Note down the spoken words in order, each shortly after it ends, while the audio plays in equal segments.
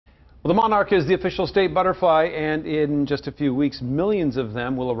Well, the monarch is the official state butterfly, and in just a few weeks, millions of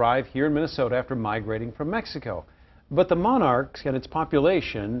them will arrive here in Minnesota after migrating from Mexico. But the monarch and its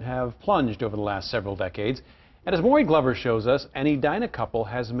population have plunged over the last several decades. And as Maury Glover shows us, an Edina couple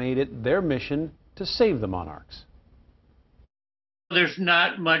has made it their mission to save the monarchs. There's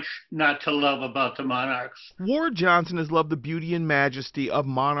not much not to love about the monarchs. Ward Johnson has loved the beauty and majesty of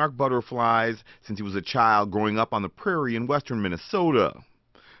monarch butterflies since he was a child growing up on the prairie in western Minnesota.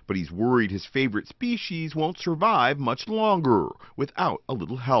 But he's worried his favorite species won't survive much longer without a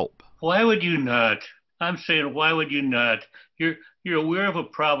little help. Why would you not? I'm saying, why would you not? You're aware of a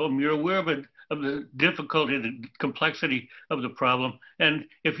problem. You're aware of the difficulty, the complexity of the problem. And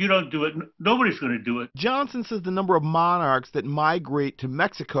if you don't do it, nobody's going to do it. Johnson says the number of monarchs that migrate to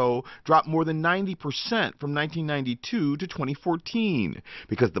Mexico dropped more than 90% from 1992 to 2014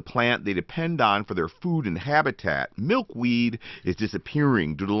 because the plant they depend on for their food and habitat, milkweed, is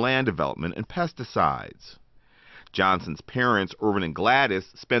disappearing due to land development and pesticides. Johnson's parents, Irvin and Gladys,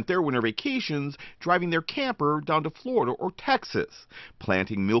 spent their winter vacations driving their camper down to Florida or Texas,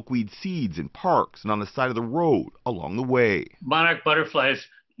 planting milkweed seeds in parks and on the side of the road along the way. Monarch butterflies,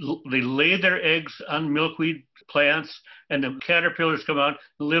 they lay their eggs on milkweed plants, and the caterpillars come out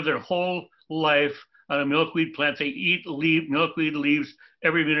and live their whole life on a milkweed plant. They eat milkweed leaves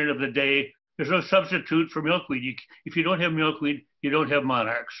every minute of the day. There's no substitute for milkweed. If you don't have milkweed, you don't have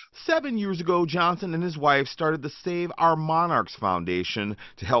monarchs. 7 years ago, Johnson and his wife started the Save Our Monarchs Foundation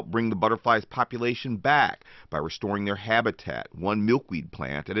to help bring the butterflies' population back by restoring their habitat, one milkweed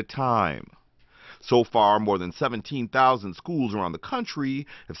plant at a time. So far, more than 17,000 schools around the country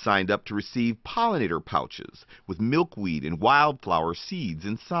have signed up to receive pollinator pouches with milkweed and wildflower seeds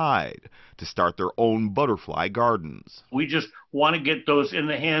inside to start their own butterfly gardens. We just want to get those in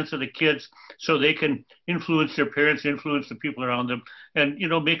the hands of the kids so they can influence their parents, influence the people around them, and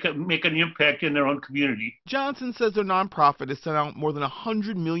make an impact in their own community. Johnson says their nonprofit has sent out more than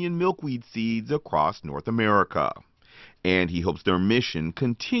 100 million milkweed seeds across North America. And he hopes their mission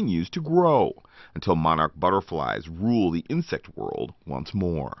continues to grow until monarch butterflies rule the insect world once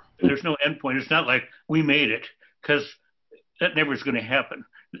more. There's no end point. It's not like we made it, because that never is going to happen.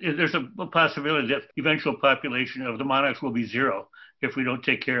 There's a possibility that the eventual population of the monarchs will be zero if we don't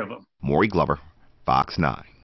take care of them. Maury Glover, Fox 9.